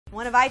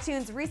One of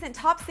iTunes' recent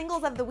top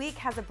singles of the week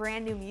has a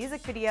brand new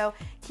music video.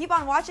 Keep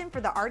on watching for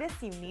the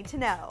artists you need to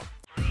know.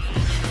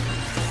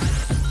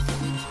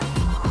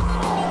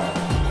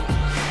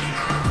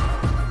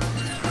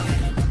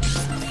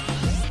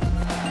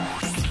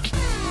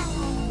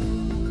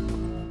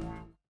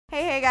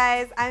 Hey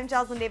guys, I'm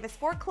Jocelyn Davis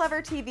for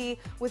Clever TV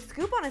with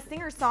scoop on a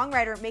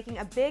singer-songwriter making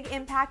a big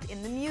impact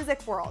in the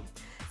music world.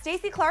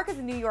 Stacy Clark is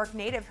a New York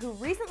native who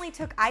recently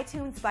took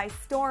iTunes by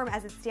storm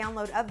as its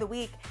download of the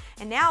week,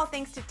 and now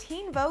thanks to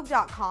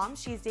teenvogue.com,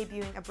 she's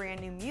debuting a brand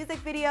new music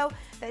video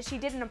that she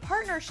did in a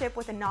partnership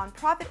with a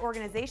nonprofit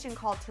organization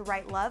called To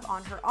Write Love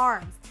on Her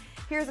Arms.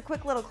 Here's a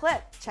quick little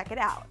clip, check it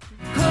out.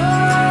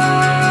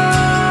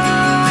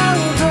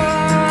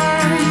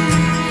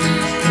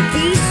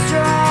 Be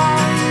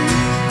strong,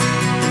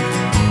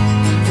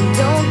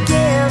 don't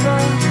give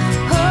up.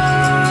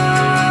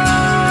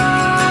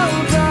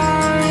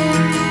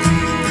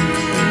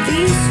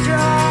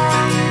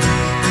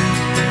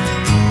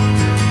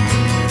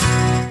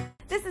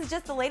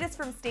 Just the latest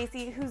from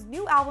Stacy, whose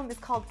new album is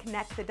called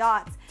Connect the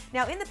Dots.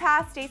 Now, in the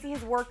past, Stacy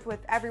has worked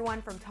with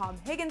everyone from Tom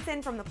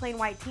Higgenson from the Plain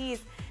White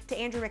T's to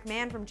Andrew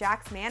McMahon from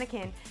Jack's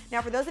Mannequin.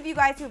 Now, for those of you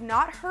guys who have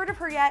not heard of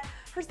her yet,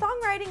 her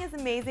songwriting is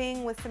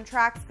amazing, with some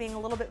tracks being a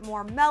little bit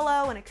more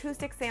mellow and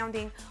acoustic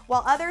sounding,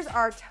 while others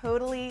are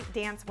totally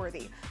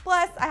dance-worthy.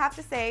 Plus, I have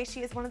to say,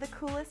 she is one of the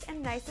coolest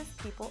and nicest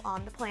people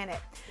on the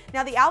planet.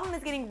 Now, the album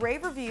is getting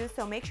rave reviews,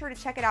 so make sure to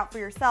check it out for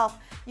yourself.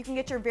 You can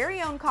get your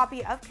very own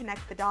copy of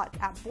Connect the Dots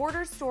at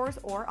Borders stores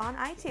or on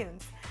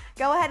iTunes.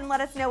 Go ahead and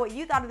let us know what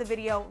you thought of the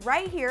video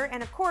right here,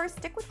 and of course,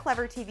 stick with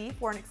Clever TV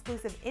for an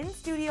exclusive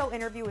in-studio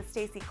interview with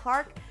Stacy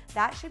Clark.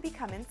 That should be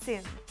coming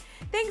soon.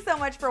 Thanks so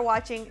much for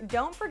watching.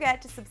 Don't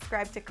forget to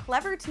subscribe to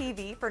Clever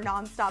TV for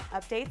non-stop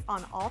updates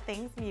on all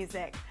things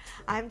music.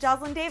 I'm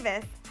Jocelyn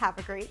Davis. Have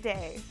a great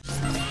day.